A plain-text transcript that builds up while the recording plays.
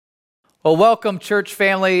Well, welcome, church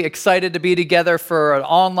family. Excited to be together for an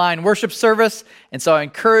online worship service. And so I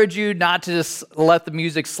encourage you not to just let the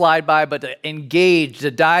music slide by, but to engage,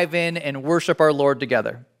 to dive in and worship our Lord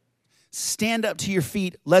together. Stand up to your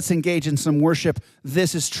feet. Let's engage in some worship.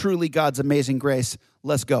 This is truly God's amazing grace.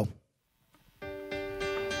 Let's go.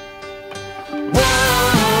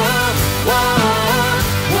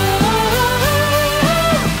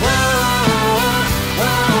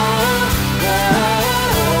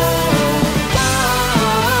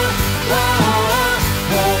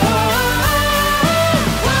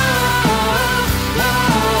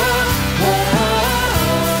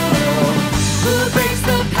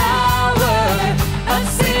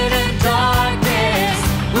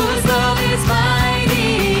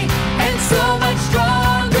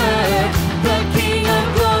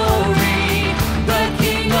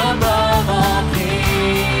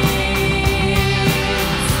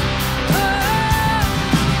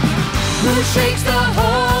 Shakes the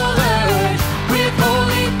whole earth with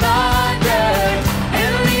holy thunder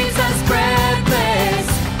and leaves us breathless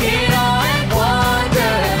in awe and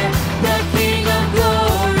wonder. The King of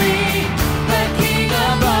glory, the King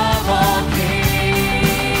above all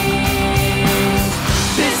kings.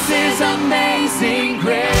 This is amazing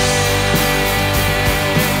grace.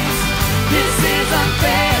 This is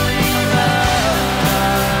unfailing love,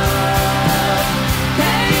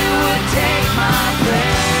 that you would take my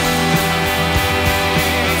place.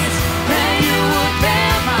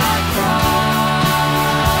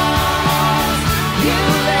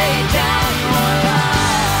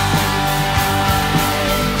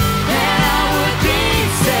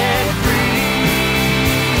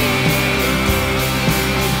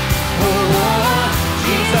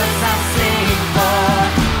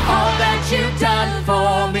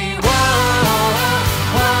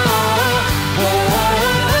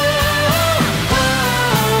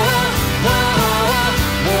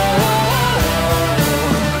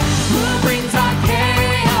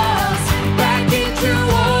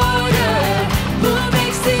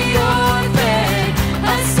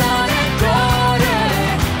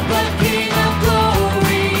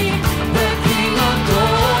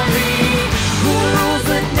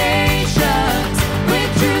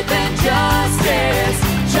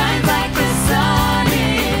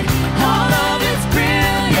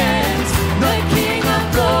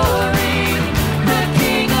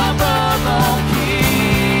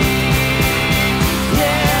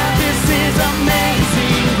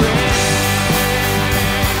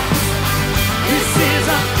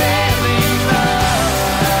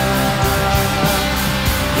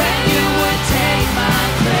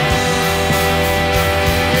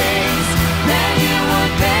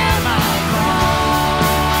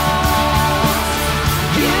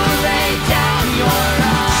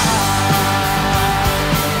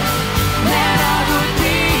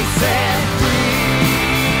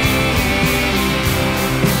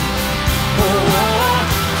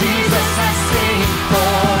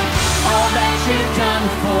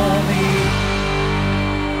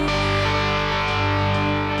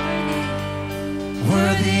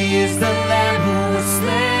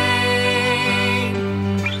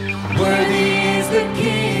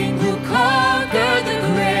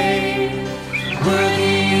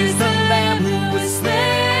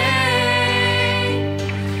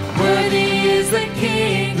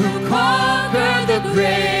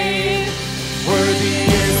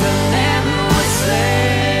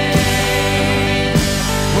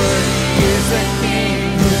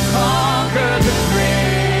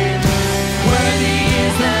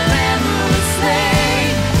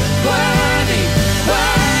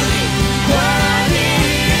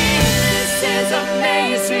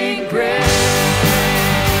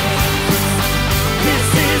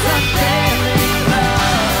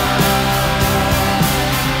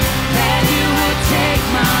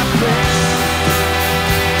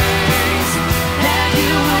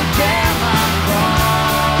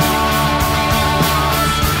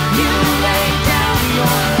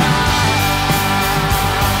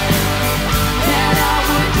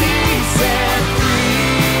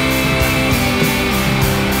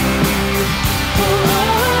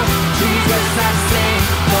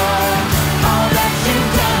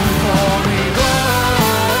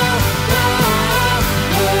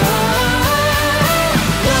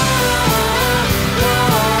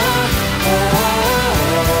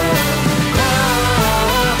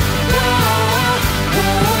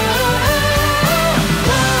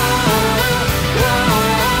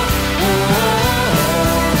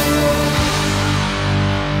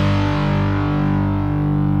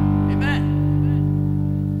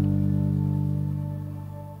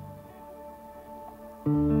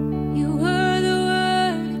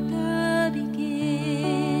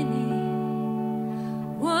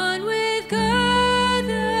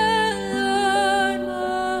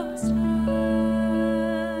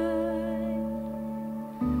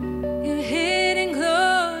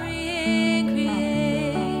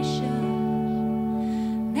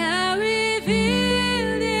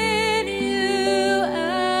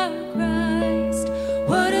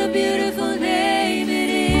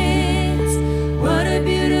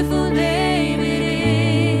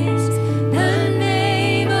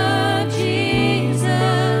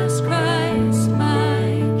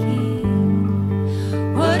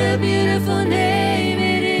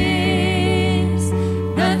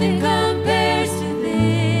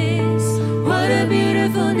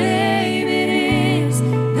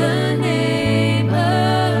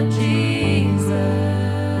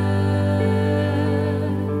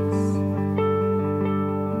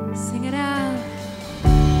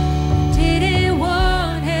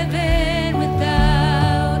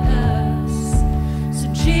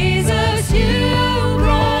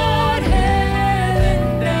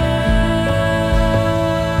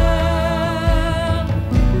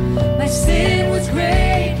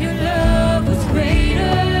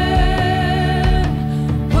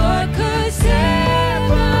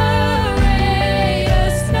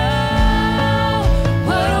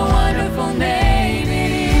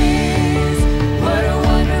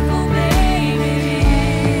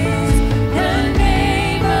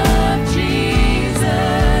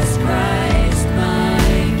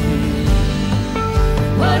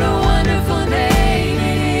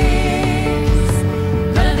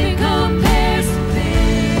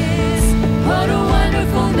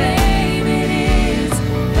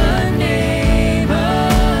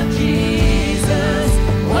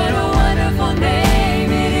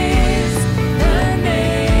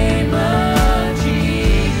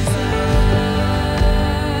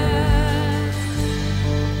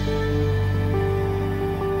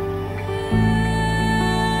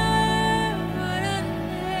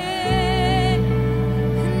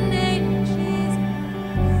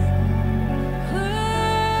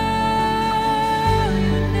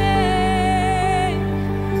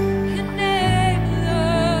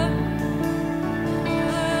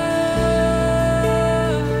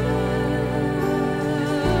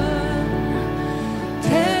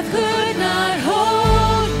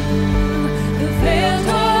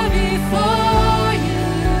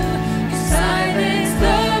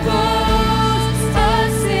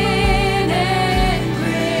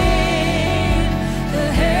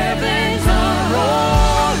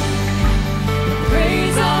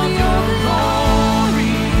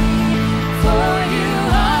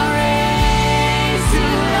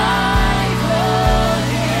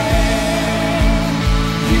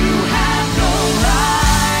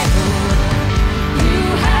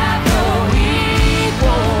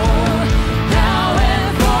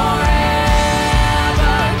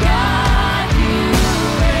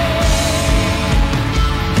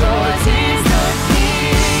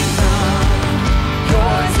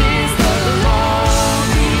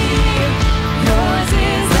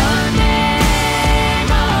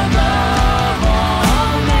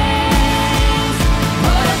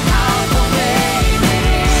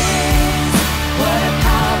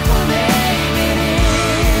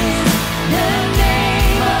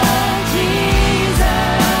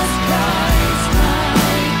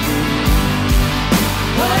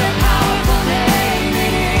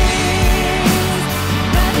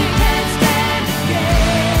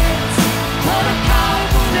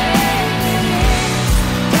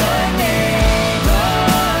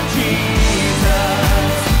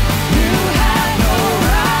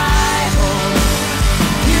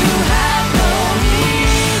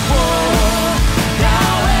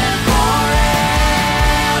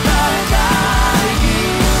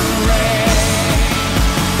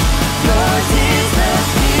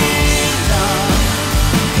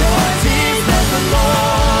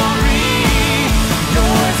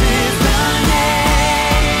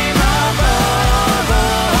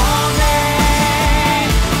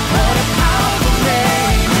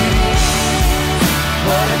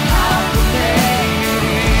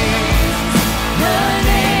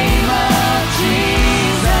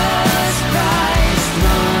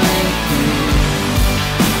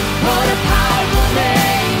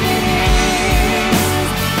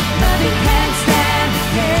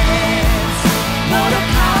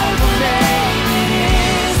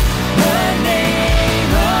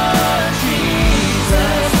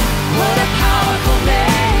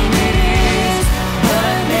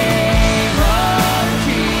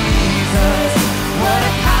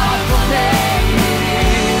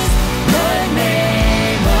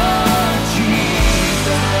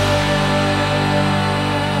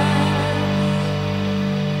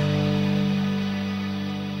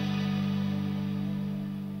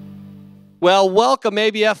 Well, welcome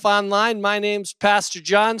ABF Online. My name's Pastor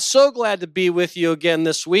John. So glad to be with you again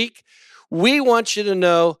this week. We want you to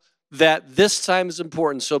know that this time is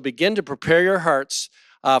important, so begin to prepare your hearts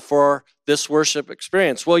for this worship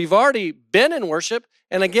experience. Well, you've already been in worship,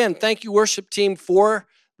 and again, thank you, worship team, for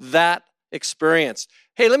that experience.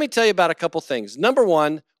 Hey, let me tell you about a couple things. Number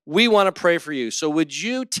one, we want to pray for you. So would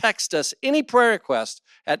you text us any prayer request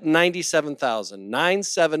at 97,000,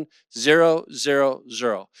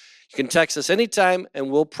 97000. You can text us anytime, and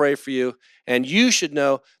we'll pray for you. And you should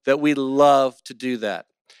know that we love to do that.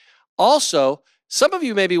 Also, some of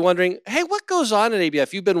you may be wondering, hey, what goes on at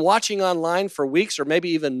ABF? You've been watching online for weeks or maybe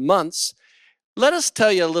even months. Let us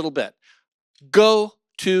tell you a little bit. Go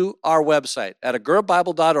to our website at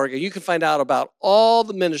agurabible.org, and you can find out about all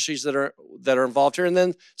the ministries that are involved here. And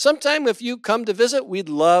then sometime if you come to visit, we'd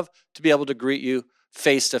love to be able to greet you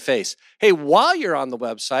face to face. Hey, while you're on the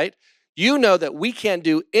website, you know that we can't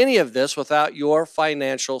do any of this without your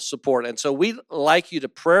financial support. And so we'd like you to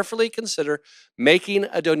prayerfully consider making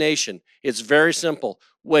a donation. It's very simple.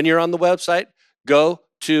 When you're on the website, go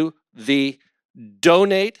to the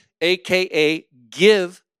Donate, aka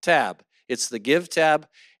Give tab. It's the Give tab,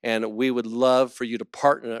 and we would love for you to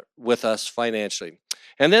partner with us financially.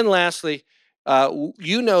 And then lastly,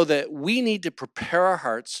 you know that we need to prepare our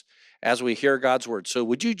hearts as we hear God's word. So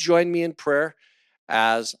would you join me in prayer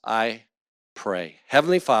as I pray?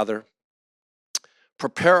 Heavenly Father,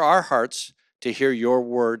 prepare our hearts to hear your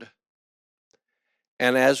word.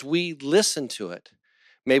 And as we listen to it,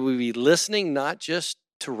 may we be listening not just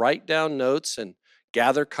to write down notes and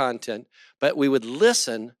gather content, but we would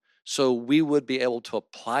listen so we would be able to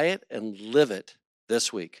apply it and live it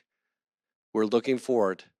this week. We're looking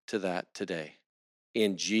forward to that today.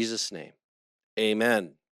 In Jesus' name,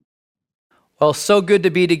 amen. Well, so good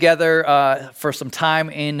to be together for some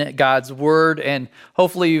time in God's Word, and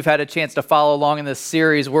hopefully you've had a chance to follow along in this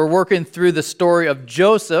series. We're working through the story of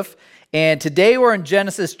Joseph, and today we're in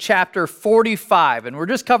Genesis chapter 45, and we're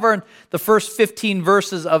just covering the first 15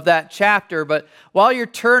 verses of that chapter. But while you're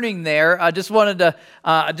turning there, I just wanted to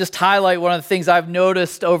just highlight one of the things I've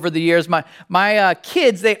noticed over the years. My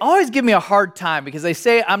kids, they always give me a hard time because they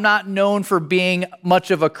say I'm not known for being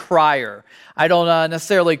much of a crier. I don't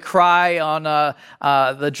necessarily cry on the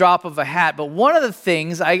drop of a hat, but one of the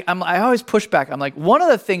things, I always push back. I'm like, one of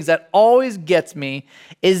the things that always gets me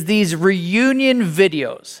is these reunion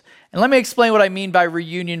videos. And let me explain what I mean by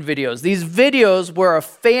reunion videos. These videos where a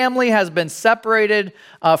family has been separated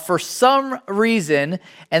for some reason,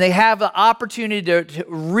 and they have the opportunity to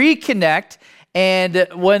reconnect. And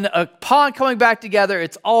upon coming back together,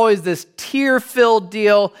 it's always this tear-filled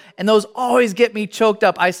deal, and those always get me choked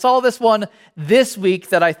up. I saw this one this week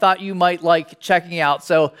that I thought you might like checking out,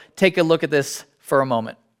 so take a look at this for a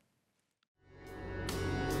moment.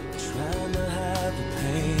 Trying to hide the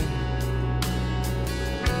pain.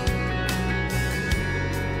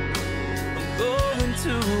 I'm going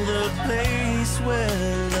to the place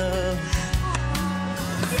where love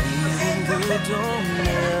feeling good don't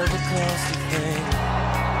never cost a thing.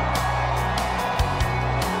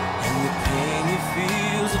 And the pain you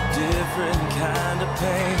feel's a different kind of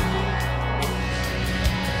pain.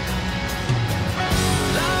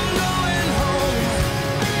 I'm going home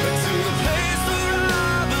to the place where I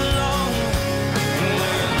belong,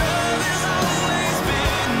 where love has always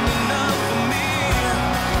been enough for me.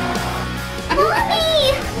 Mommy!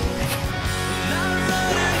 Not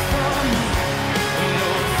running from you. No,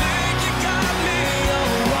 think you got me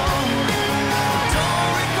all wrong.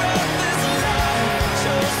 Don't regret this life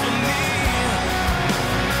just for me.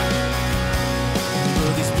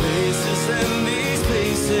 But these places and these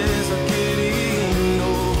places are getting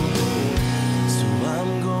old, so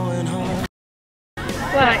I'm going home.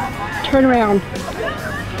 What? Turn around.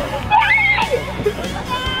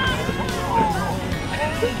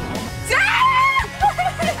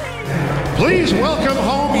 Please welcome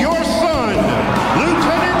home your son,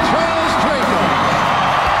 Lieutenant Charles Draco.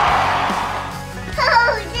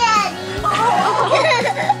 Oh, Daddy.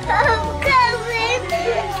 I'm coming.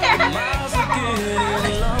 Miles are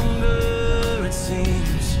getting longer, it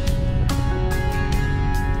seems.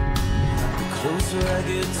 The closer I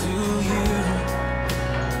get to you,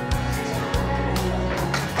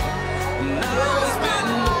 and I've always been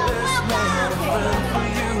the best man, a friend for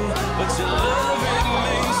you, but your love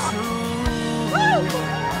remains true.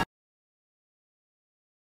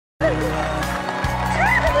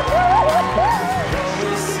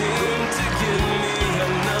 Always seem to give me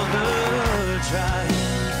another try.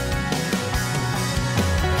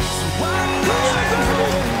 So I'm going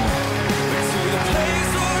home to the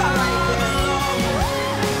place where I belong,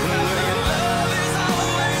 where your love has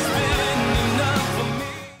always been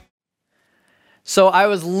So I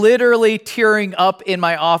was literally tearing up in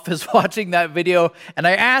my office watching that video, and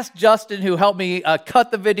I asked Justin, who helped me cut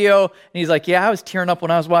the video, and he's like, yeah, I was tearing up when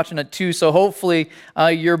I was watching it too, so hopefully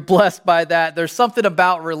you're blessed by that. There's something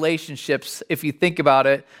about relationships, if you think about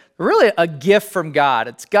it, really a gift from God.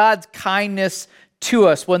 It's God's kindness to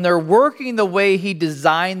us. When they're working the way he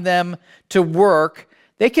designed them to work,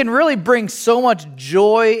 they can really bring so much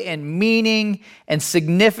joy and meaning and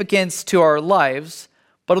significance to our lives.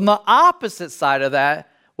 But on the opposite side of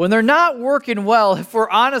that, when they're not working well, if we're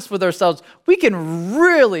honest with ourselves, we can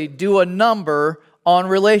really do a number on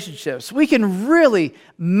relationships. We can really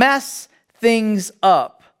mess things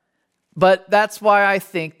up. But that's why I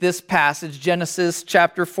think this passage, Genesis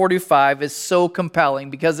chapter 45, is so compelling,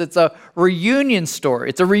 because it's a reunion story.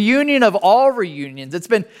 It's a reunion of all reunions. It's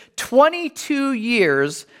been 22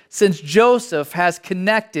 years since Joseph has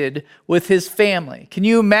connected with his family. Can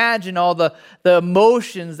you imagine all the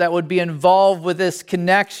emotions that would be involved with this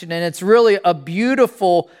connection? And it's really a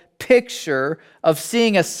beautiful picture of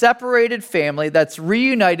seeing a separated family that's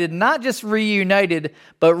reunited, not just reunited,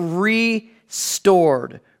 but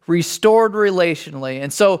restored relationally.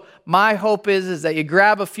 And so my hope is that you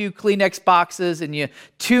grab a few Kleenex boxes and you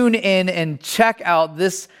tune in and check out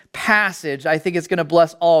this passage. I think it's going to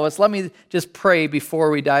bless all of us. Let me just pray before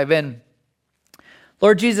we dive in.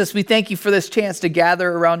 Lord Jesus, we thank you for this chance to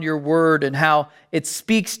gather around your word and how it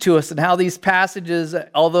speaks to us, and how these passages,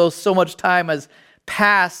 although so much time has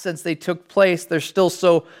passed since they took place, they're still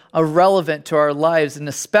so relevant to our lives, and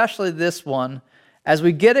especially this one, as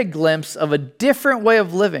we get a glimpse of a different way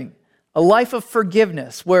of living, a life of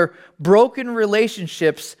forgiveness where broken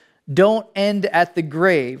relationships don't end at the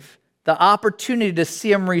grave, the opportunity to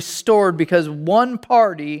see them restored because one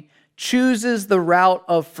party chooses the route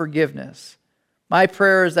of forgiveness. My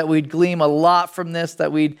prayer is that we'd glean a lot from this,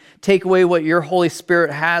 that we'd take away what your Holy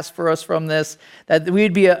Spirit has for us from this, that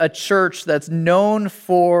we'd be a church that's known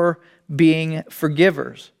for being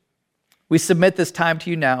forgivers. We submit this time to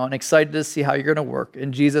you now and excited to see how you're going to work.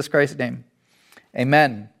 In Jesus Christ's name,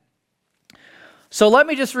 amen. So let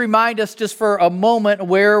me just remind us just for a moment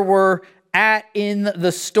where we're at in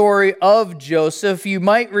the story of Joseph. You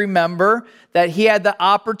might remember that he had the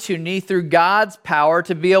opportunity through God's power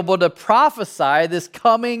to be able to prophesy this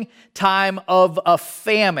coming time of a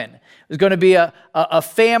famine. It was going to be a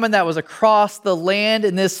famine that was across the land,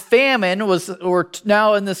 and this famine we're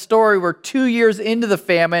now in this story, we're 2 years into the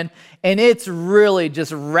famine, and it's really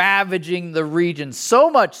just ravaging the region, so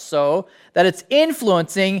much so that it's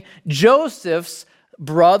influencing Joseph's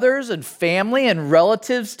brothers and family and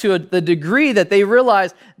relatives to the degree that they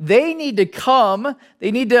realize they need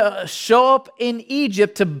to show up in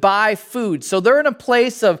Egypt to buy food. So they're in a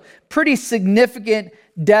place of pretty significant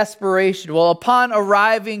desperation. Well, upon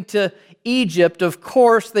arriving to Egypt, of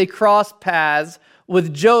course, they cross paths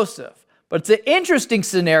with Joseph. But it's an interesting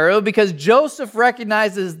scenario because Joseph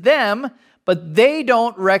recognizes them, but they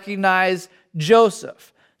don't recognize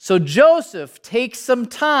Joseph. So Joseph takes some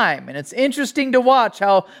time, and it's interesting to watch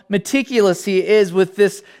how meticulous he is with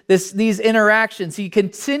these interactions. He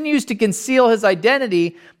continues to conceal his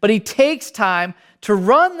identity, but he takes time to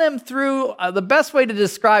run them through, the best way to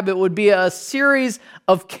describe it would be a series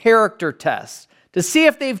of character tests to see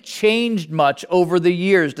if they've changed much over the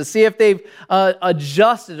years, to see if they've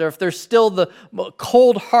adjusted or if they're still the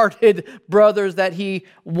cold-hearted brothers that he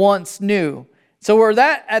once knew. So we're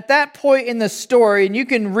at that point in the story, and you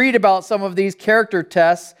can read about some of these character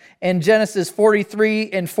tests in Genesis 43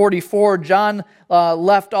 and 44. John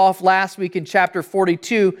left off last week in chapter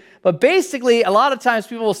 42. But basically, a lot of times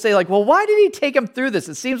people will say, well, why did he take him through this?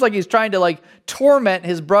 It seems like he's trying to torment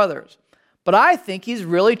his brothers. But I think he's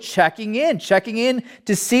really checking in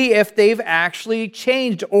to see if they've actually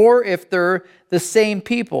changed or if they're the same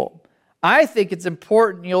people. I think it's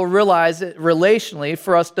important, you'll realize it relationally,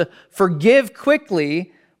 for us to forgive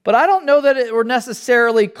quickly, but I don't know that we're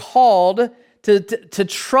necessarily called to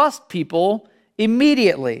trust people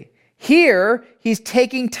immediately. Here, he's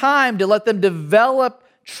taking time to let them develop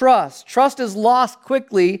trust. Trust is lost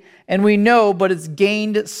quickly, and we know, but it's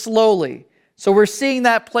gained slowly. So we're seeing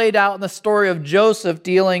that played out in the story of Joseph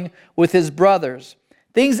dealing with his brothers.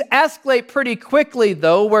 Things escalate pretty quickly,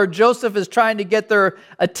 though, where Joseph is trying to get their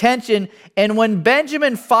attention. And when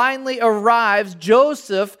Benjamin finally arrives,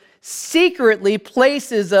 Joseph secretly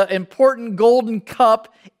places an important golden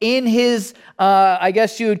cup in his, I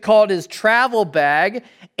guess you would call it his travel bag.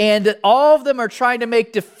 And all of them are trying to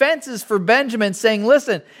make defenses for Benjamin, saying,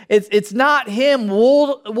 listen, it's not him.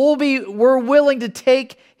 We're willing to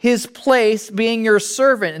take his place being your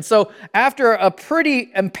servant. And so after a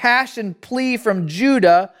pretty impassioned plea from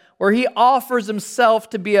Judah, where he offers himself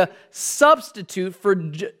to be a substitute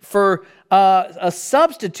for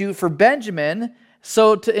Benjamin,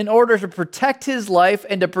 in order to protect his life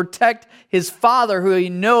and to protect his father, who he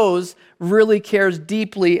knows really cares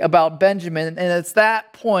deeply about Benjamin. And it's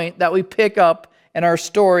that point that we pick up in our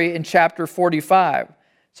story in chapter 45.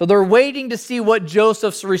 So they're waiting to see what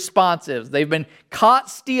Joseph's response is. They've been caught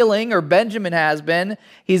stealing, or Benjamin has been.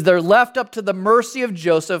 They're left up to the mercy of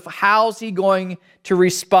Joseph. How's he going to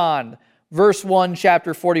respond? Verse 1,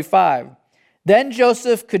 chapter 45. Then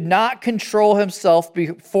Joseph could not control himself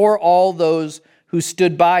before all those who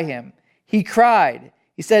stood by him. He cried.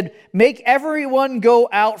 He said, "Make everyone go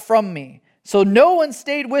out from me." So no one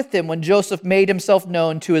stayed with him when Joseph made himself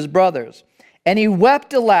known to his brothers. And he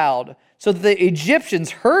wept aloud, so that the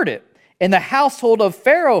Egyptians heard it, and the household of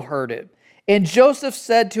Pharaoh heard it. And Joseph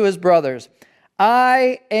said to his brothers,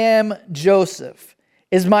 "I am Joseph.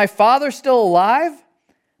 Is my father still alive?"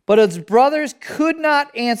 But his brothers could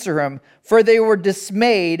not answer him, for they were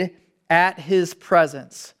dismayed at his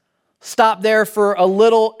presence. Stop there for a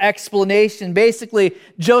little explanation. Basically,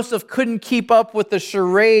 Joseph couldn't keep up with the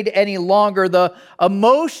charade any longer. The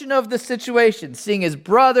emotion of the situation, seeing his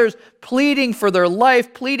brothers pleading for their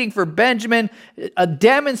life, pleading for Benjamin,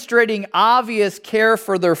 demonstrating obvious care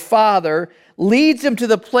for their father, leads him to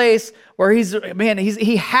the place where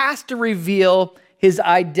he has to reveal his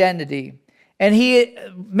identity. And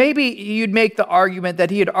maybe you'd make the argument that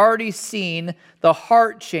he had already seen the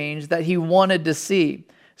heart change that he wanted to see.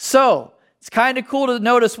 So it's kind of cool to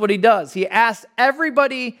notice what he does. He asks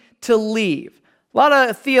everybody to leave. A lot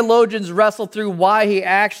of theologians wrestle through why he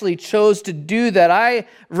actually chose to do that. I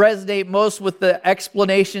resonate most with the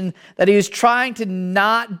explanation that he was trying to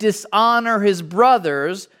not dishonor his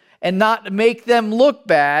brothers and not make them look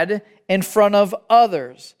bad in front of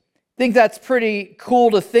others. I think that's pretty cool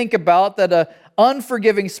to think about, that an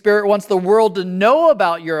unforgiving spirit wants the world to know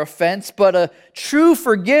about your offense, but a true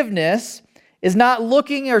forgiveness is not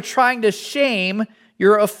looking or trying to shame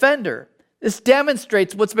your offender. This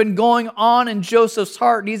demonstrates what's been going on in Joseph's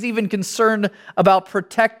heart, and he's even concerned about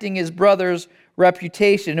protecting his brother's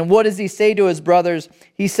reputation. And what does he say to his brothers?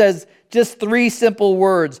 He says just 3 simple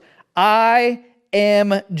words: "I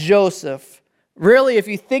am Joseph." Really, if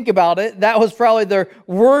you think about it, that was probably their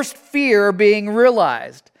worst fear being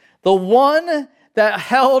realized. The one that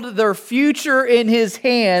held their future in his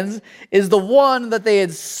hands is the one that they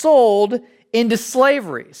had sold into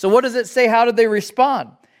slavery. So what does it say? How did they respond?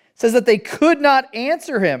 It says that they could not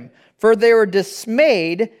answer him, for they were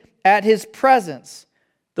dismayed at his presence.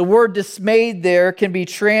 The word dismayed there can be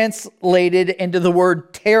translated into the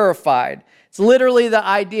word terrified. It's literally the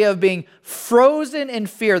idea of being frozen in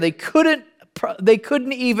fear. They couldn't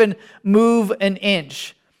even move an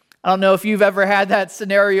inch. I don't know if you've ever had that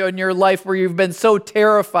scenario in your life where you've been so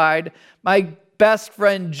terrified. My best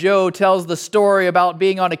friend Joe tells the story about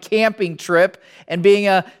being on a camping trip and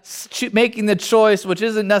making the choice, which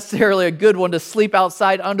isn't necessarily a good one, to sleep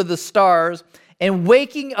outside under the stars, and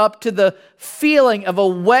waking up to the feeling of a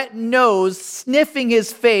wet nose sniffing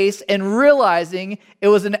his face and realizing it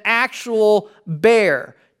was an actual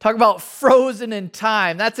bear. Talk about frozen in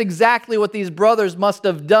time. That's exactly what these brothers must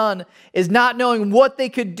have done, is not knowing what they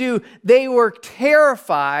could do. They were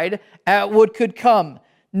terrified at what could come.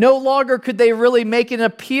 No longer could they really make an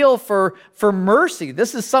appeal for mercy.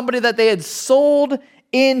 This is somebody that they had sold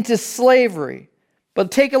into slavery.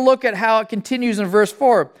 But take a look at how it continues in verse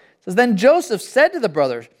 4. It says, "Then Joseph said to the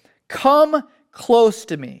brothers, 'Come close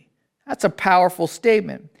to me.'" That's a powerful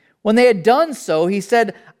statement. When they had done so, he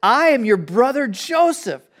said, "I am your brother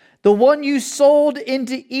Joseph, the one you sold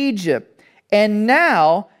into Egypt. And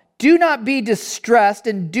now do not be distressed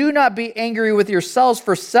and do not be angry with yourselves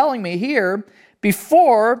for selling me here.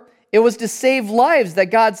 Before, it was to save lives that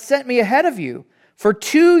God sent me ahead of you. For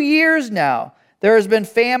 2 years now, there has been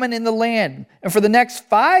famine in the land, and for the next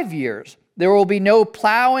 5 years, there will be no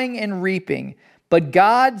plowing and reaping. But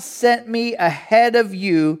God sent me ahead of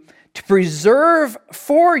you to preserve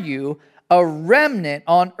for you a remnant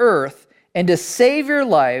on earth and to save your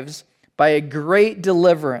lives by a great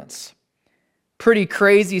deliverance." Pretty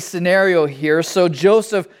crazy scenario here. So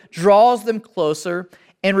Joseph draws them closer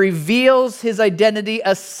and reveals his identity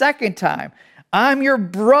a second time. "I'm your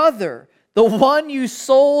brother, the one you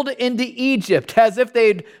sold into Egypt," as if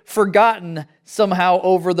they'd forgotten somehow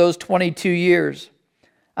over those 22 years.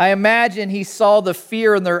 I imagine he saw the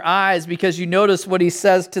fear in their eyes, because you notice what he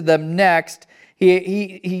says to them next.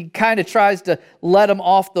 He kind of tries to let them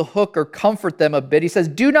off the hook or comfort them a bit. He says,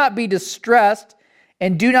 "Do not be distressed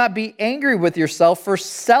and do not be angry with yourself for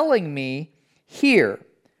selling me here."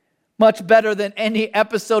 much better than any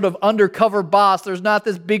episode of Undercover Boss. There's not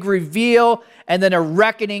this big reveal and then a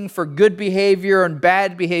reckoning for good behavior and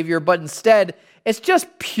bad behavior, but instead, it's just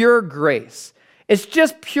pure grace. It's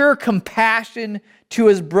just pure compassion to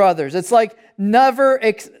his brothers. It's like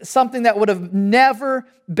something that would have never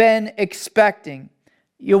been expecting.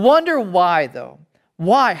 You wonder why, though.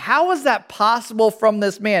 Why? How was that possible from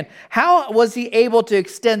this man? How was he able to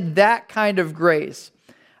extend that kind of grace?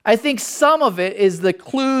 I think some of it is the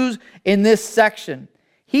clues in this section.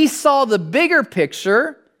 He saw the bigger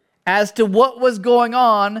picture as to what was going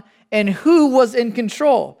on and who was in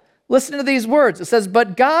control. Listen to these words. It says,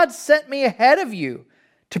 "But God sent me ahead of you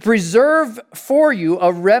to preserve for you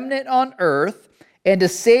a remnant on earth and to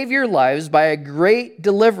save your lives by a great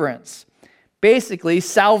deliverance." Basically,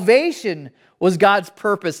 salvation was God's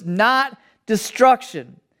purpose, not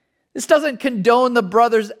destruction. This doesn't condone the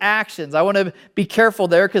brother's actions. I want to be careful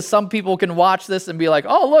there because some people can watch this and be like,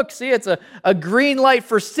 oh, look, see, it's a green light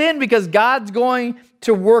for sin because God's going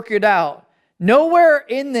to work it out. Nowhere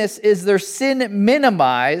in this is their sin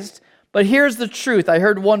minimized, but here's the truth. I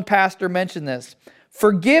heard one pastor mention this.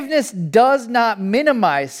 Forgiveness does not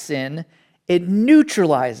minimize sin. It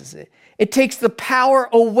neutralizes it. It takes the power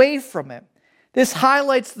away from it. This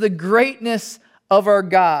highlights the greatness of our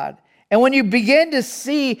God. And when you begin to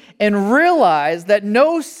see and realize that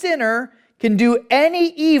no sinner can do any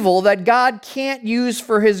evil that God can't use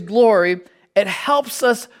for his glory, it helps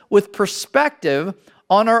us with perspective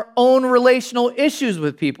on our own relational issues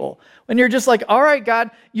with people. When you're just like, all right,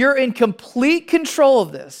 God, you're in complete control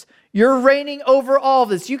of this. You're reigning over all of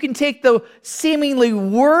this. You can take the seemingly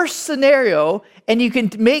worst scenario and you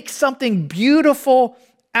can make something beautiful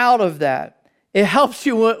out of that. It helps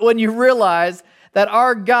you when you realize that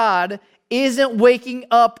our God isn't waking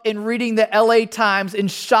up and reading the LA Times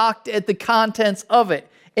and shocked at the contents of it.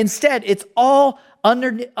 Instead, it's all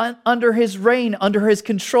under his reign, under his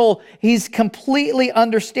control. He's completely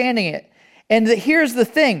understanding it. And here's the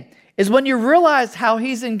thing, is when you realize how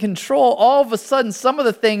he's in control, all of a sudden, some of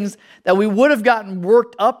the things that we would have gotten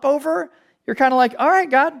worked up over, you're kind of like, all right,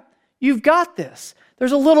 God, you've got this.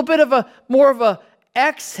 There's a little bit of more of a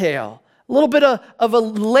exhale. A little bit of a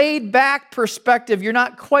laid-back perspective. You're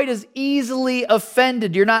not quite as easily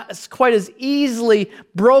offended. You're not quite as easily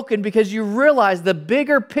broken because you realize the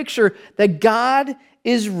bigger picture that God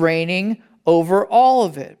is reigning over all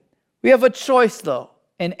of it. We have a choice, though.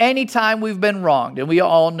 And any time we've been wronged, and we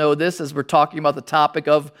all know this as we're talking about the topic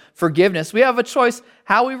of forgiveness, we have a choice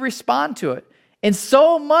how we respond to it. And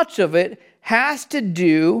so much of it has to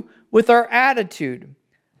do with our attitude.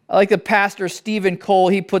 I like the pastor Stephen Cole,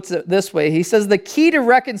 he puts it this way. He says, the key to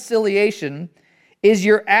reconciliation is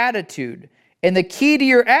your attitude. And the key to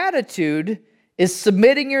your attitude is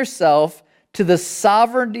submitting yourself to the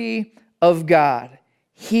sovereignty of God.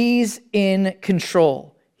 He's in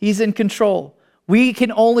control. He's in control. We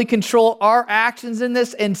can only control our actions in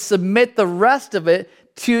this and submit the rest of it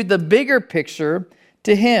to the bigger picture,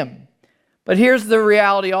 to him. But here's the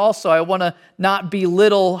reality also. I want to not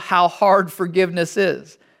belittle how hard forgiveness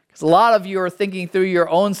is. Because a lot of you are thinking through your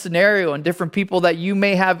own scenario and different people that you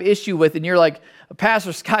may have issue with, and you're like,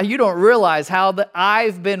 Pastor Scott, you don't realize how that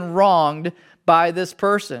I've been wronged by this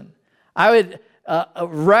person. I would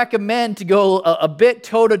recommend to go a bit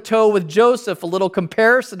toe-to-toe with Joseph, a little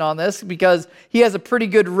comparison on this, because he has a pretty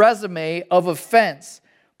good resume of offense.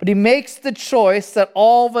 But he makes the choice that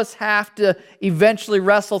all of us have to eventually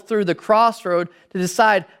wrestle through the crossroad to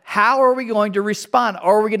decide, how are we going to respond?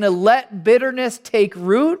 Are we going to let bitterness take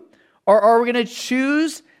root, or are we going to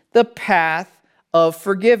choose the path of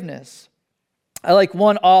forgiveness? I like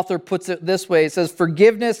one author puts it this way. It says,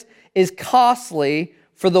 forgiveness is costly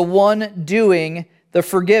for the one doing the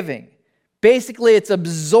forgiving. Basically, it's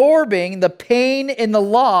absorbing the pain and the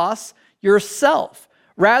loss yourself.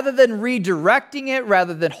 Rather than redirecting it,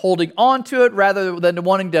 rather than holding on to it, rather than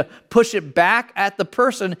wanting to push it back at the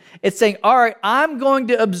person, it's saying, all right, I'm going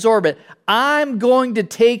to absorb it. I'm going to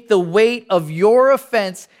take the weight of your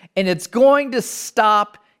offense, and it's going to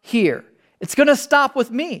stop here. It's going to stop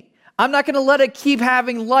with me. I'm not going to let it keep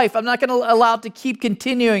having life. I'm not going to allow it to keep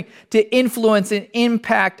continuing to influence and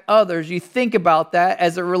impact others. You think about that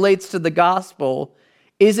as it relates to the gospel.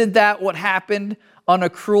 Isn't that what happened on a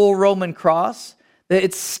cruel Roman cross?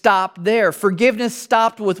 It stopped there. Forgiveness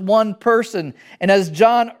stopped with one person. And as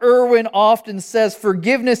John Irwin often says,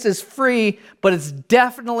 forgiveness is free, but it's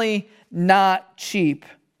definitely not cheap.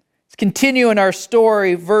 Let's continue in our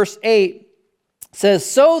story. Verse 8 says,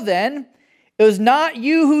 so then, it was not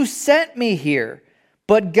you who sent me here,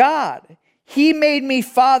 but God. He made me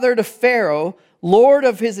father to Pharaoh, lord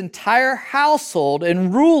of his entire household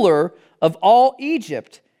and ruler of all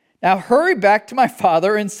Egypt. Now hurry back to my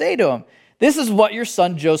father and say to him, this is what your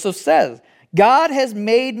son Joseph says. God has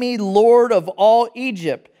made me Lord of all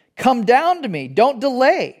Egypt. Come down to me, don't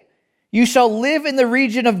delay. You shall live in the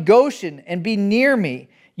region of Goshen and be near me,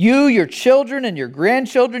 you, your children and your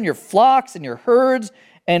grandchildren, your flocks and your herds,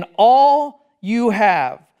 and all you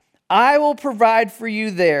have. I will provide for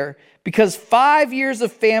you there, because 5 years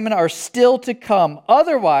of famine are still to come.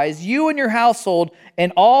 Otherwise, you and your household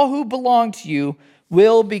and all who belong to you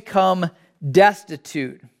will become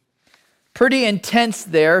destitute. Pretty intense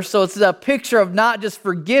there. So it's a picture of not just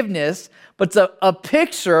forgiveness, but it's a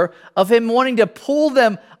picture of him wanting to pull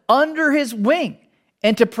them under his wing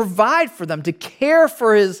and to provide for them, to care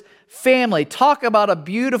for his family. Talk about a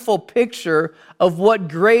beautiful picture of what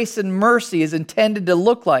grace and mercy is intended to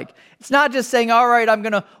look like. It's not just saying, all right, I'm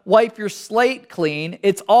going to wipe your slate clean.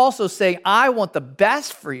 It's also saying, I want the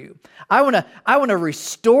best for you. I want to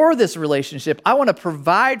restore this relationship. I want to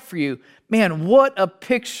provide for you. Man, what a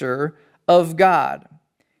picture of God.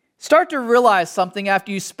 Start to realize something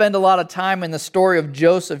after you spend a lot of time in the story of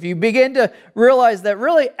Joseph. You begin to realize that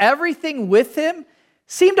really everything with him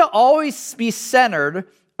seemed to always be centered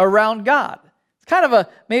around God. It's kind of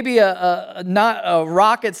maybe not a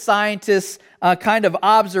rocket scientist kind of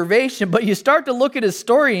observation, but you start to look at his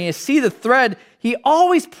story and you see the thread. He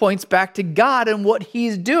always points back to God and what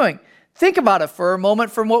he's doing. Think about it for a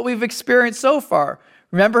moment from what we've experienced so far.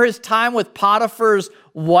 Remember his time with Potiphar's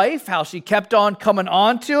wife, how she kept on coming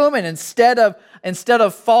on to him, and instead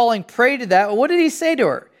of falling prey to that, what did he say to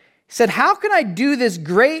her? He said, how can I do this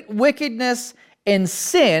great wickedness and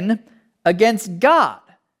sin against God?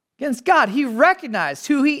 Against God. He recognized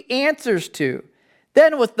who he answers to.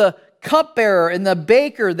 Then with the cupbearer and the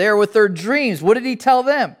baker there with their dreams, what did he tell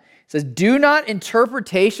them? He says, do not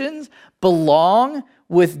interpretations belong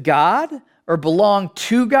with God or belong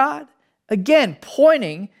to God? Again,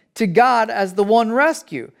 pointing to God as the one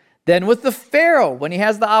rescue. Then with the Pharaoh, when he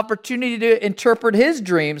has the opportunity to interpret his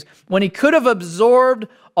dreams, when he could have absorbed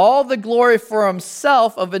all the glory for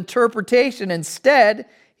himself of interpretation, instead,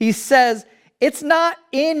 he says, it's not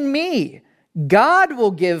in me. God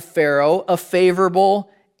will give Pharaoh a favorable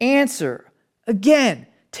answer. Again,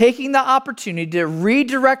 taking the opportunity to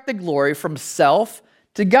redirect the glory from self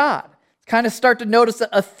to God. Kind of start to notice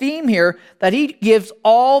a theme here that he gives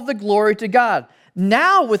all the glory to God.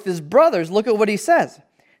 Now with his brothers, look at what he says. He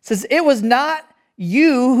says, it was not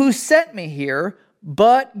you who sent me here,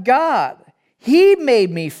 but God. He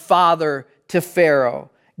made me father to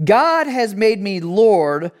Pharaoh. God has made me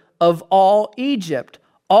Lord of all Egypt.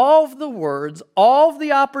 All of the words, all of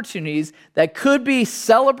the opportunities that could be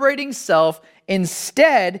celebrating self,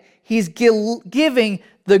 instead, he's giving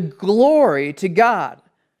the glory to God.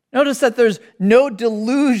 Notice that there's no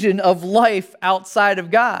delusion of life outside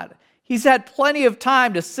of God. He's had plenty of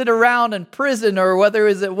time to sit around in prison or whether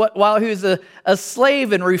it was while he was a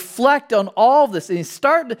slave and reflect on all of this. And he's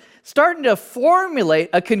starting to formulate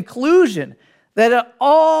a conclusion that it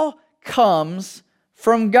all comes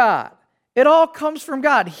from God. It all comes from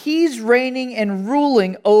God. He's reigning and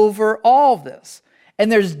ruling over all of this.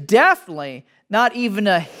 And there's definitely not even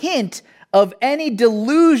a hint of any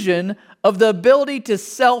delusion of the ability to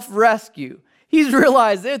self-rescue. He's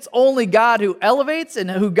realized it's only God who elevates and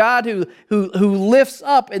who lifts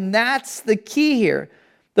up, and that's the key here.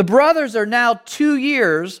 The brothers are now 2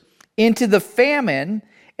 years into the famine,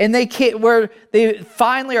 and where they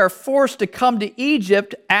finally are forced to come to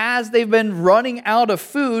Egypt as they've been running out of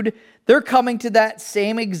food. They're coming to that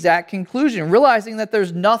same exact conclusion, realizing that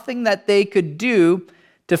there's nothing that they could do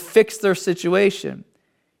to fix their situation.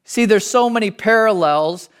 See, there's so many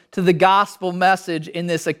parallels to the gospel message in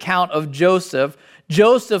this account of Joseph.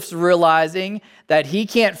 Joseph's realizing that he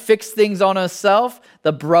can't fix things on himself.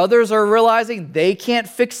 The brothers are realizing they can't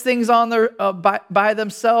fix things on by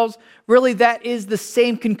themselves. Really, that is the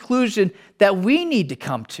same conclusion that we need to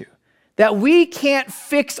come to. That we can't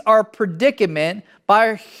fix our predicament by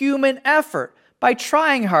our human effort, by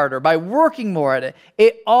trying harder, by working more at it.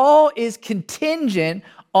 It all is contingent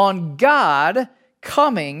on God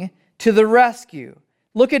coming to the rescue.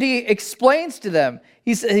 Look at, he explains to them.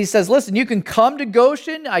 He says, listen, you can come to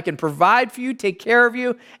Goshen. I can provide for you, take care of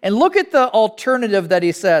you. And look at the alternative that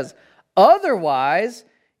he says. Otherwise,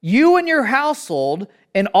 you and your household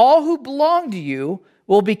and all who belong to you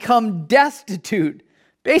will become destitute.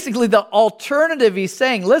 Basically, the alternative he's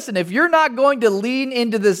saying, listen, if you're not going to lean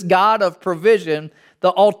into this God of provision,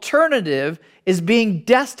 the alternative is being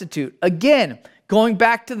destitute. Again, going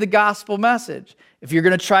back to the gospel message. If you're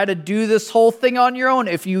going to try to do this whole thing on your own,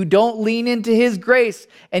 if you don't lean into his grace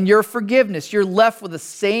and your forgiveness, you're left with the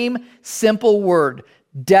same simple word,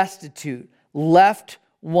 destitute, left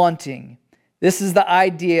wanting. This is the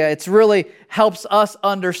idea. It's really helps us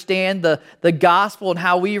understand the gospel and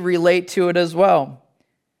how we relate to it as well.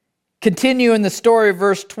 Continue in the story of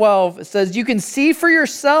verse 12. It says, you can see for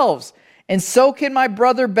yourselves, and so can my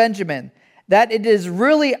brother Benjamin, that it is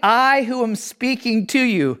really I who am speaking to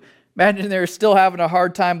you. Imagine they're still having a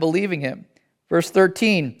hard time believing him. Verse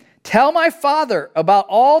 13, tell my father about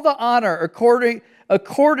all the honor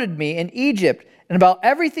accorded me in Egypt and about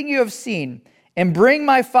everything you have seen, and bring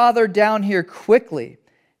my father down here quickly.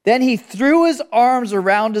 Then he threw his arms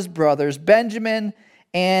around his brothers, Benjamin,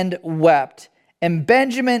 and wept. And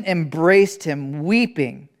Benjamin embraced him,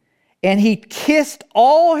 weeping. And he kissed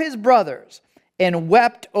all his brothers and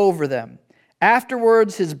wept over them.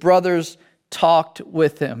 Afterwards, his brothers talked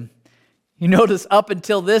with him. You notice up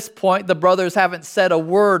until this point, the brothers haven't said a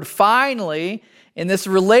word. Finally, in this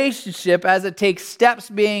relationship, as it takes steps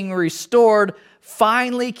being restored,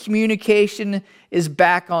 finally communication is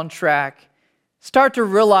back on track. Start to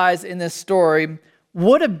realize in this story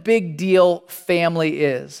what a big deal family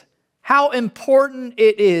is. How important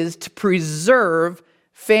it is to preserve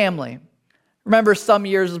family. Remember some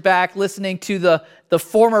years back listening to the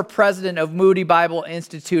former president of Moody Bible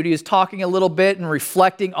Institute. He was talking a little bit and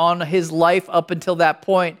reflecting on his life up until that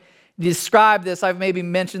point. He described this. I've maybe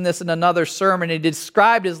mentioned this in another sermon. He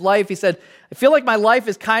described his life. He said, I feel like my life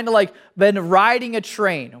is kind of like been riding a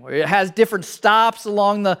train where it has different stops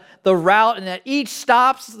along the route. And at each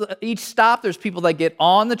stop, there's people that get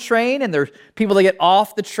on the train and there's people that get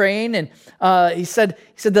off the train. And he said,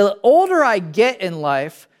 the older I get in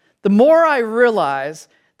life, the more I realize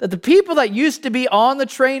that the people that used to be on the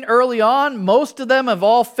train early on, most of them have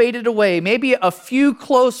all faded away. Maybe a few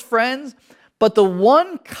close friends, but the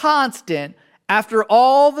one constant after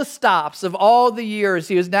all the stops of all the years,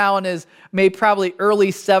 he was now in his maybe probably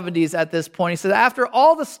early 70s at this point. He said, after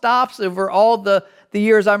all the stops over all the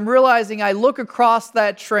years, I'm realizing I look across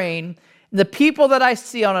that train and the people that I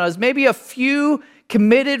see on it is maybe a few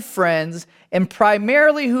committed friends, and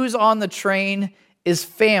primarily who's on the train is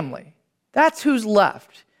family. That's who's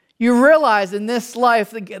left. You realize in this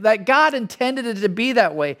life that God intended it to be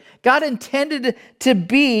that way. God intended it to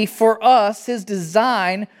be for us, his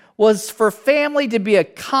design was for family to be a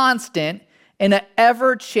constant in an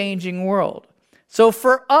ever-changing world. So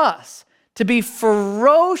for us to be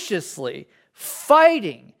ferociously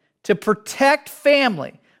fighting to protect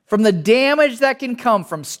family from the damage that can come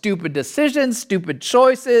from stupid decisions, stupid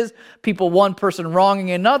choices, one person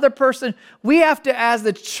wronging another person, we have to, as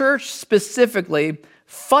the church specifically,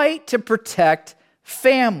 fight to protect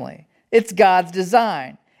family. It's God's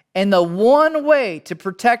design. And the one way to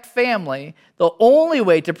protect family, the only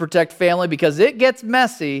way to protect family, because it gets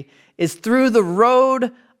messy, is through the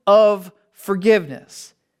road of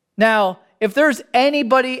forgiveness. Now, if there's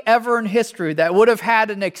anybody ever in history that would have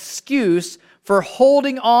had an excuse for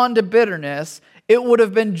holding on to bitterness, it would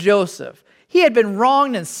have been Joseph. He had been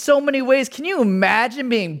wronged in so many ways. Can you imagine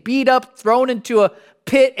being beat up, thrown into a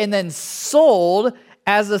pit, and then sold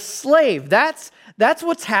as a slave? That's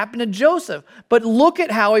what's happened to Joseph. But look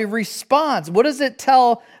at how he responds. What does it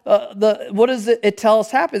tell? What does it tell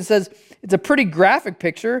us happened? It says it's a pretty graphic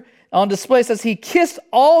picture on display. It says he kissed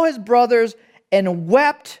all his brothers and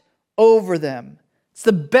wept over them. It's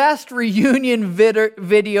the best reunion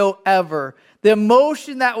video ever. The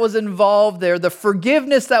emotion that was involved there, the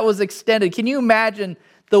forgiveness that was extended. Can you imagine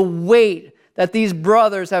the weight that these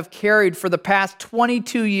brothers have carried for the past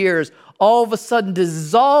 22 years, all of a sudden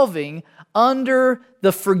dissolving under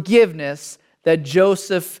the forgiveness that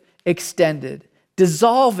Joseph extended?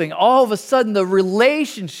 Dissolving. All of a sudden, the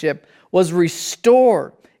relationship was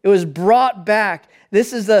restored. It was brought back.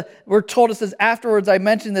 We're told, it says afterwards, I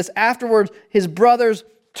mentioned this, afterwards, his brothers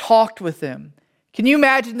talked with him. Can you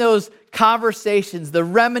imagine those conversations, the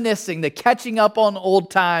reminiscing, the catching up on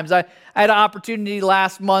old times? I had an opportunity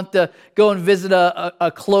last month to go and visit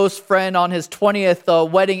a close friend on his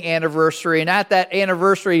 20th wedding anniversary. And at that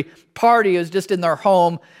anniversary party, it was just in their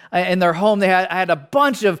home. In their home, I had a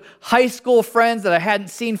bunch of high school friends that I hadn't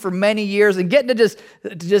seen for many years, and getting to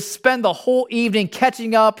just spend the whole evening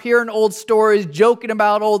catching up, hearing old stories, joking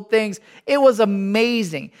about old things. It was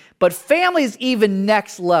amazing. But family is even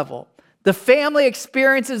next level. The family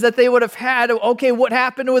experiences that they would have had, okay, what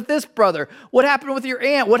happened with this brother? What happened with your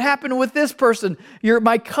aunt? What happened with this person?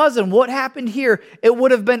 My cousin, what happened here? It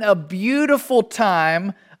would have been a beautiful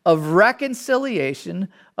time of reconciliation,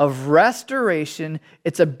 of restoration.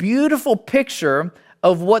 It's a beautiful picture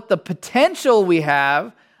of what the potential we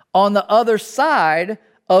have on the other side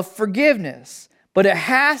of forgiveness. But it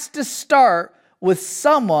has to start with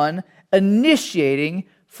someone initiating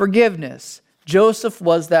forgiveness. Joseph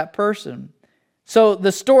was that person. So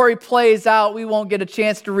the story plays out. We won't get a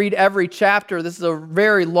chance to read every chapter. This is a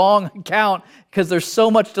very long account because there's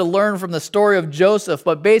so much to learn from the story of Joseph.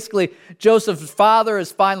 But basically, Joseph's father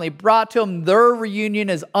is finally brought to him. Their reunion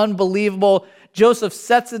is unbelievable. Joseph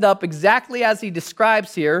sets it up exactly as he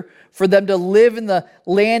describes here for them to live in the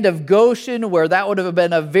land of Goshen, where that would have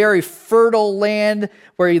been a very fertile land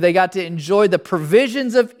where they got to enjoy the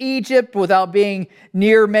provisions of Egypt without being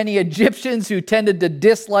near many Egyptians who tended to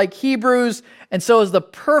dislike Hebrews. And so it was the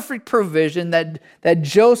perfect provision that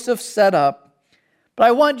Joseph set up. But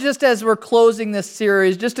I want, just as we're closing this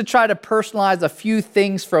series, just to try to personalize a few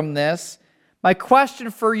things from this. My question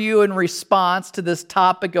for you in response to this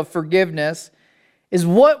topic of forgiveness is,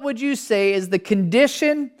 what would you say is the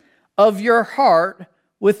condition of your heart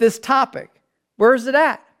with this topic? Where is it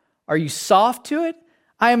at? Are you soft to it?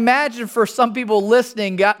 I imagine for some people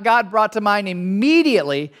listening, God brought to mind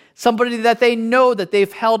immediately somebody that they know that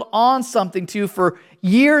they've held on something to for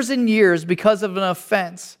years and years because of an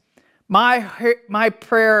offense. My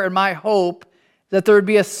prayer and my hope that there would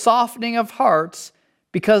be a softening of hearts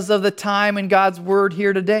because of the time in God's word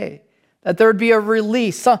here today. That there would be a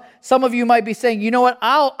release. Some of you might be saying, you know what,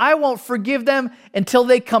 I won't forgive them until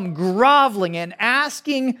they come groveling and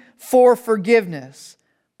asking for forgiveness.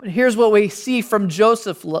 But here's what we see from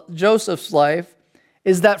Joseph's life,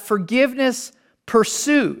 is that forgiveness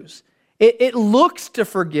pursues. It looks to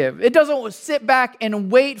forgive. It doesn't sit back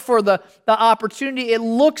and wait for the opportunity. It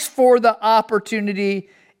looks for the opportunity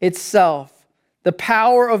itself. The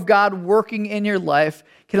power of God working in your life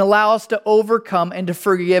can allow us to overcome and to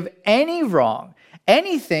forgive any wrong,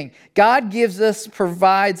 anything. God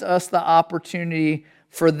provides us the opportunity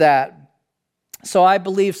for that. So I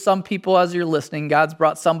believe some people, as you're listening, God's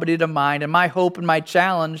brought somebody to mind. And my hope and my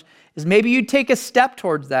challenge is maybe you take a step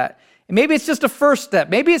towards that. And maybe it's just a first step.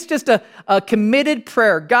 Maybe it's just a committed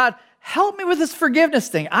prayer. God, help me with this forgiveness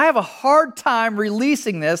thing. I have a hard time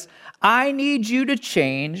releasing this. I need you to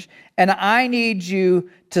change, and I need you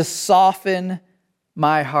to soften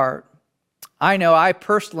my heart. I know I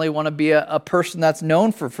personally want to be a person that's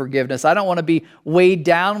known for forgiveness. I don't want to be weighed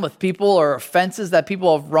down with people or offenses that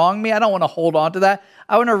people have wronged me. I don't want to hold on to that.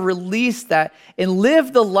 I want to release that and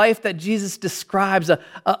live the life that Jesus describes,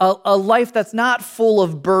 a life that's not full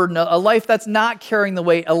of burden, a life that's not carrying the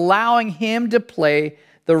weight, allowing him to play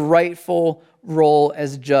the rightful role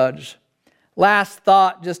as judge. Last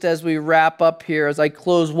thought, just as we wrap up here, as I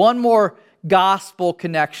close, one more gospel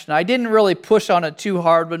connection. I didn't really push on it too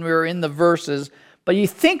hard when we were in the verses, but you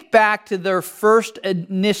think back to their first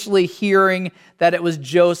initially hearing that it was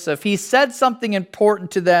Joseph. He said something important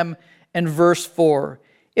to them in verse 4.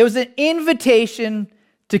 It was an invitation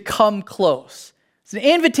to come close. It's an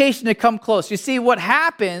invitation to come close. You see, what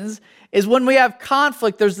happens is when we have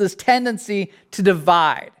conflict, there's this tendency to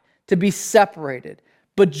divide, to be separated.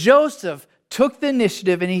 But Joseph took the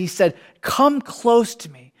initiative and he said, come close to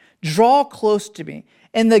me. Draw close to me.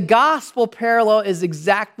 And the gospel parallel is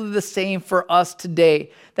exactly the same for us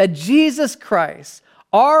today. That Jesus Christ,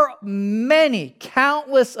 our many,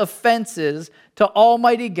 countless offenses to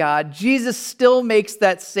Almighty God, Jesus still makes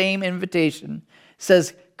that same invitation.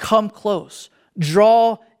 Says, come close.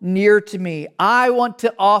 Draw near to me. I want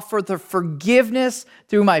to offer the forgiveness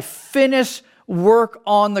through my finished work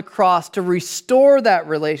on the cross to restore that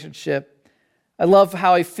relationship. I love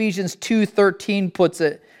how Ephesians 2:13 puts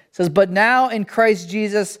it. It says, but now in Christ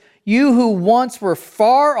Jesus, you who once were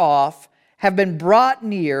far off have been brought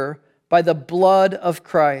near by the blood of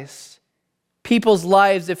Christ. People's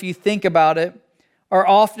lives, if you think about it, are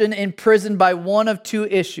often imprisoned by one of two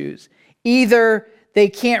issues. Either they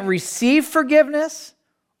can't receive forgiveness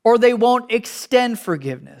or they won't extend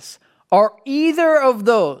forgiveness. Are either of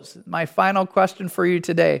those, my final question for you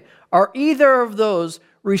today, are either of those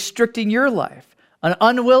restricting your life? An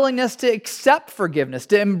unwillingness to accept forgiveness,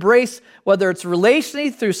 to embrace, whether it's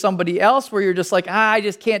relationally through somebody else where you're just like, I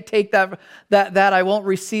just can't take that, I won't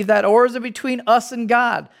receive that. Or is it between us and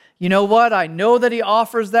God? You know what? I know that he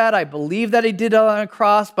offers that. I believe that he did it on a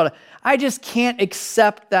cross, but I just can't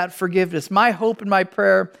accept that forgiveness. My hope and my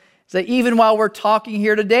prayer is that even while we're talking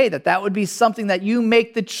here today, that would be something that you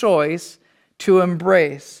make the choice to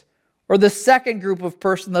embrace. Or the second group of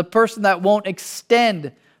person, the person that won't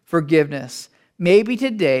extend forgiveness. Maybe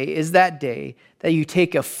today is that day that you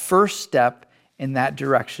take a first step in that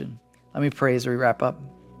direction. Let me pray as we wrap up.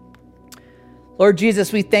 Lord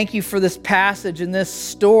Jesus, we thank you for this passage and this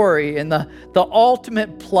story and the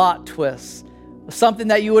ultimate plot twist. Something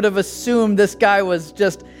that you would have assumed this guy was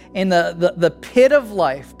just in the pit of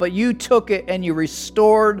life, but you took it and you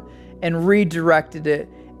restored and redirected it.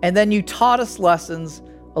 And then you taught us lessons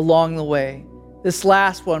along the way. This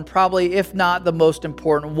last one, probably if not the most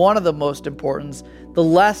important, one of the most important, the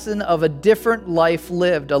lesson of a different life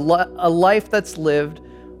lived, a life that's lived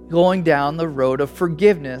going down the road of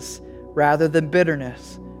forgiveness rather than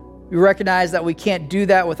bitterness. We recognize that we can't do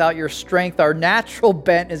that without your strength. Our natural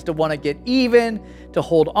bent is to want to get even, to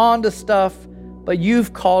hold on to stuff, but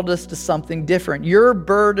you've called us to something different. Your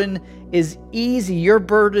burden is easy. Your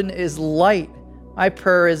burden is light. My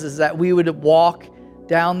prayer is that we would walk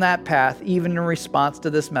down that path, even in response to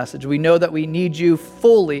this message. We know that we need you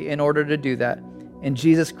fully in order to do that. In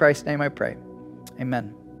Jesus Christ's name I pray.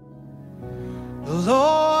 Amen. The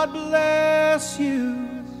Lord bless you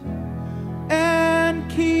and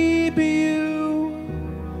keep you.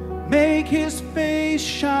 Make his face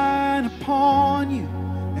shine upon you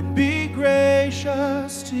and be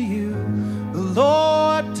gracious to you. The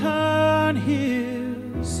Lord turn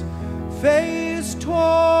his face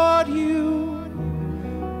toward you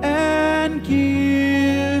and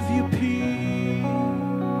give you peace.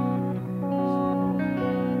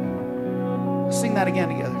 Sing that again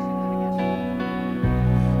together.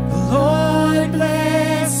 The Lord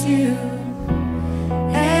bless you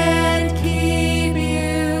and keep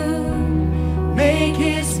you. Make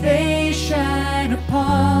his face shine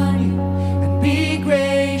upon you and be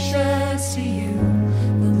gracious to you.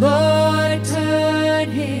 The Lord turn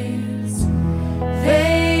his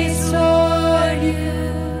face toward you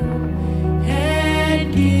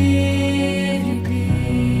and give you peace.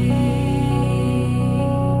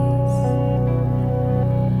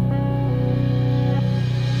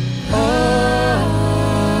 Amen.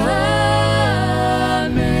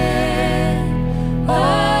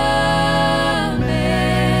 Amen.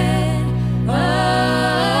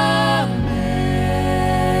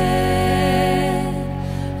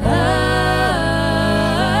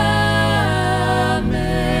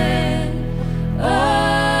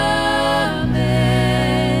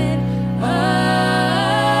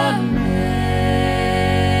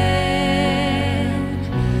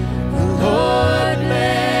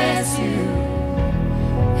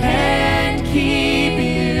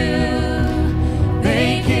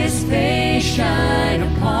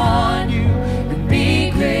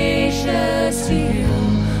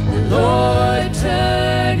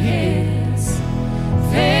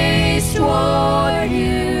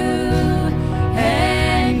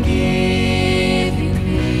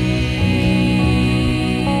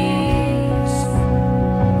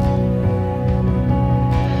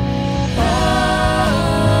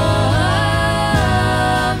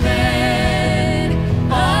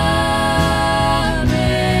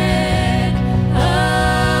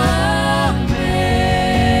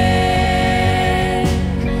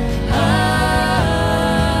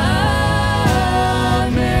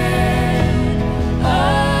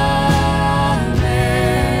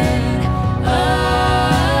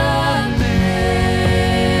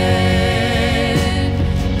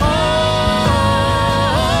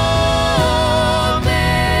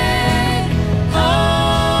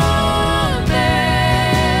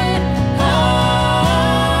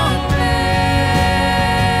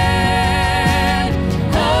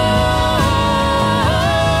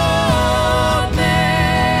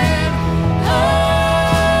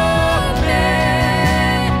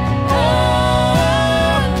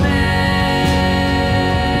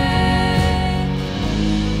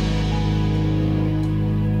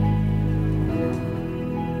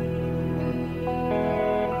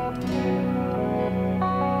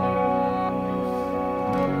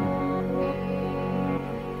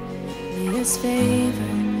 His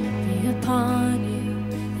favor be upon you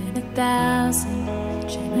in 1,000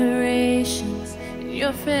 generations, in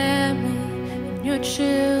your family, and your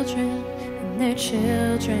children, and their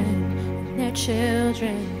children, and their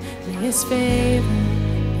children. May His favor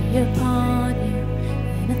be upon you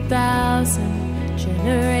in 1,000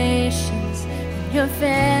 generations, in your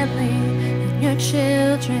family, and your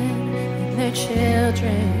children, and their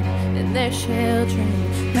children, and their children.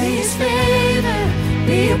 May His favor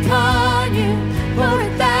be upon you for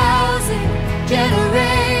 1,000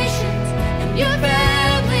 generations, and your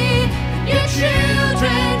family, and your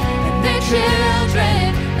children, and their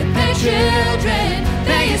children, and their children.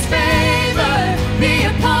 May His favor be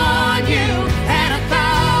upon you and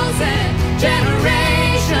 1,000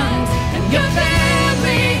 generations, and your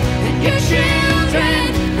family, and your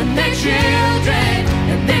children, and their children,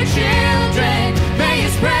 and their children. May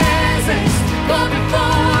His presence go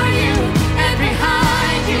before you and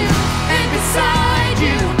behind you and beside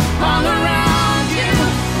you, all around you,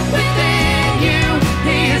 within you.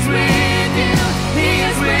 He is with you. He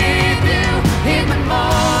is with you in the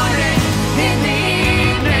morning, in the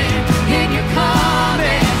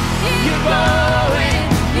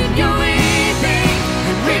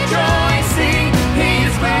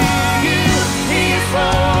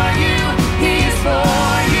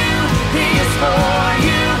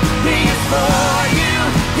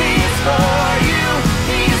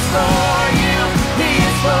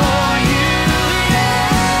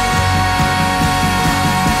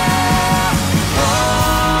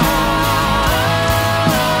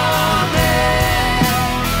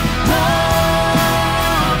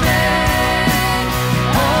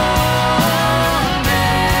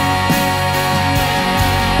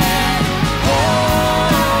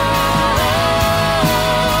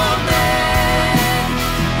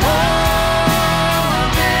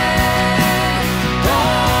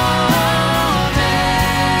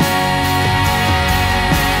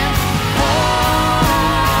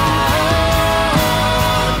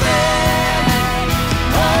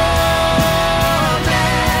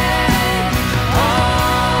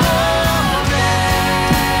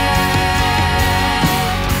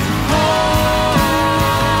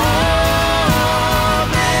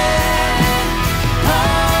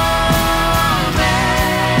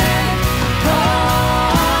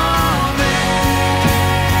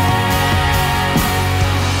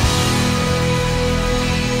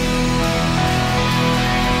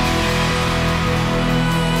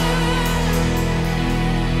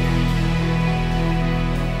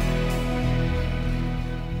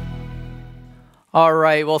All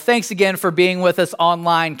right. Well, thanks again for being with us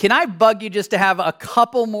online. Can I bug you just to have a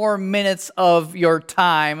couple more minutes of your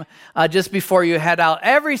time just before you head out?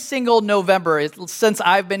 Every single November, since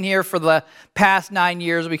I've been here for the past 9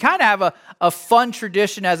 years, we kind of have a fun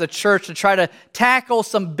tradition as a church to try to tackle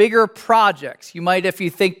some bigger projects. You might, if you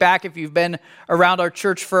think back, if you've been around our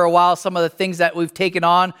church for a while, some of the things that we've taken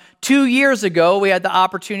on. 2 years ago, we had the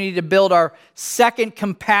opportunity to build our second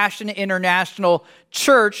Compassion International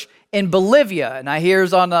Church in Bolivia. And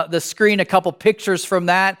here's on the screen a couple pictures from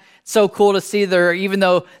that. So cool to see even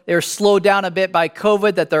though they're slowed down a bit by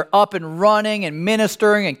COVID, that they're up and running and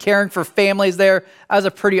ministering and caring for families there. That was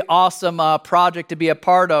a pretty awesome project to be a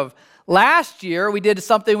part of. Last year, we did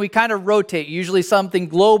something we kind of rotate, usually something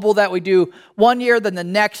global that we do one year, then the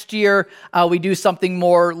next year we do something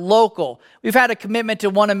more local. We've had a commitment to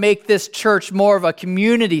want to make this church more of a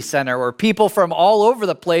community center where people from all over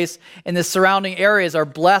the place in the surrounding areas are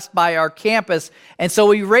blessed by our campus. And so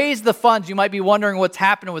we raised the funds. You might be wondering what's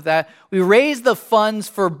happening with that. We raised the funds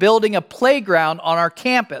for building a playground on our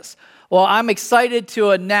campus. Well, I'm excited to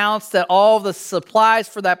announce that all the supplies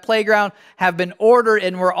for that playground have been ordered,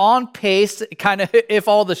 and we're on pace, kind of if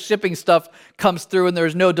all the shipping stuff comes through and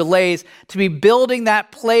there's no delays, to be building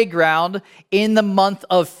that playground in the month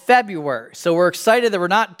of February. So we're excited that we're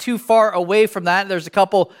not too far away from that. There's a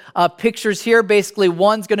couple pictures here. Basically,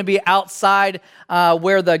 one's going to be outside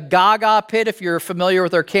where the Gaga pit, if you're familiar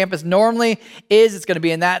with our campus, normally is. It's going to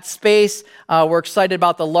be in that space. We're excited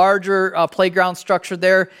about the larger playground structure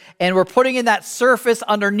there. And we're putting in that surface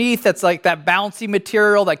underneath that's like that bouncy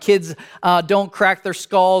material that kids don't crack their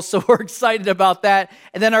skulls. So we're excited about that.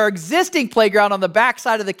 And then our existing playground on the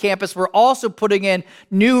backside of the campus, we're also putting in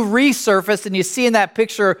new resurface. And you see in that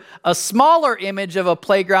picture a smaller image of a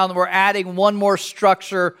playground. We're adding one more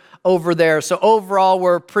structure over there. So overall,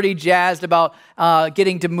 we're pretty jazzed about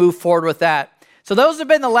getting to move forward with that. So those have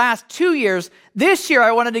been the last 2 years. This year,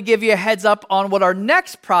 I wanted to give you a heads up on what our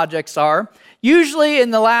next projects are. Usually in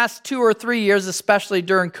the last 2 or 3 years, especially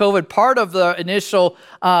during COVID, part of the initial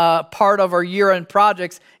part of our year-end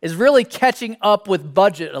projects is really catching up with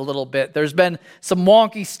budget a little bit. There's been some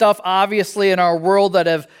wonky stuff, obviously, in our world that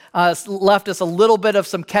have left us a little bit of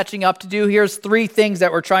some catching up to do. Here's 3 things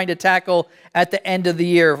that we're trying to tackle at the end of the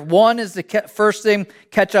year. One is the first thing,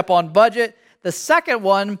 catch up on budget. The second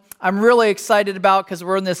one I'm really excited about because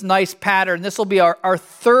we're in this nice pattern. This will be our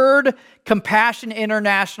third Compassion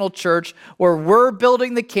International Church where we're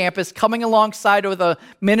building the campus, coming alongside with the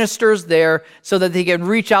ministers there so that they can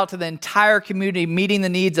reach out to the entire community, meeting the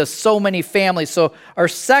needs of so many families. So our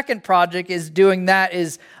second project is doing that,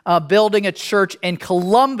 is building a church in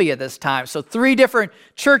Colombia this time. So 3 different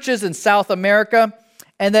churches in South America.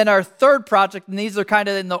 And then our third project, and these are kind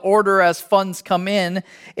of in the order as funds come in,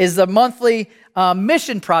 is the monthly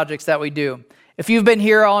mission projects that we do. If you've been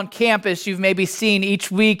here on campus, you've maybe seen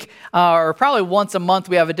each week or probably once a month,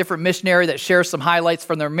 we have a different missionary that shares some highlights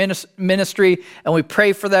from their ministry, and we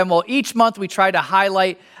pray for them. Well, each month we try to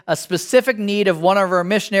highlight a specific need of one of our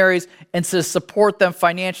missionaries and to support them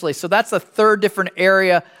financially. So that's a third different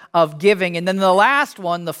area of giving. And then the last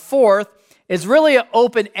one, the fourth, is really an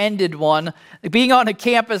open-ended one. Being on a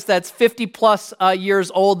campus that's 50 plus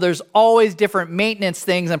years old, there's always different maintenance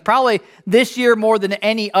things. And probably this year more than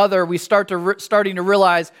any other, we starting to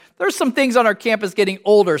realize there's some things on our campus getting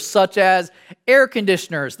older, such as air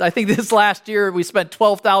conditioners. I think this last year we spent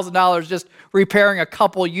 $12,000 just repairing a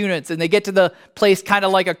couple units. And they get to the place kind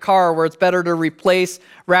of like a car where it's better to replace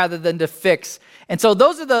rather than to fix. And so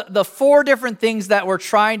those are the 4 different things that we're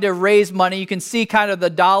trying to raise money. You can see kind of the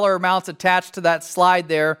dollar amounts attached to that slide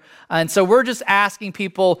there. And so we're just asking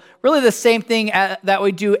people, really the same thing that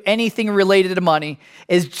we do anything related to money,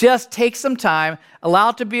 is just take some time, allow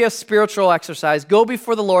it to be a spiritual exercise, go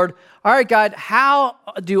before the Lord. All right, God, how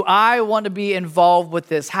do I want to be involved with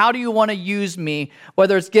this? How do you want to use me?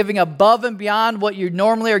 Whether it's giving above and beyond what you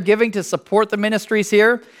normally are giving to support the ministries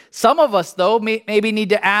here. Some of us, though, maybe need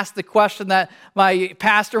to ask the question that my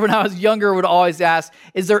pastor when I was younger would always ask,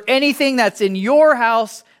 is there anything that's in your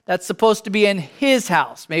house that's supposed to be in his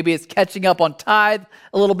house? Maybe it's catching up on tithe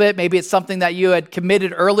a little bit. Maybe it's something that you had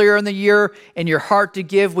committed earlier in the year in your heart to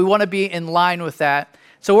give. We want to be in line with that.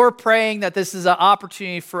 So we're praying that this is an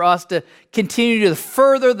opportunity for us to continue to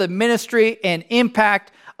further the ministry and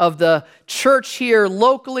impact of the church here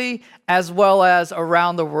locally as well as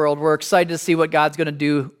around the world. We're excited to see what God's going to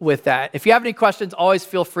do with that. If you have any questions, always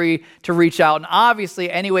feel free to reach out. And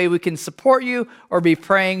obviously, any way we can support you or be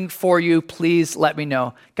praying for you, please let me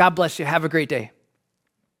know. God bless you. Have a great day.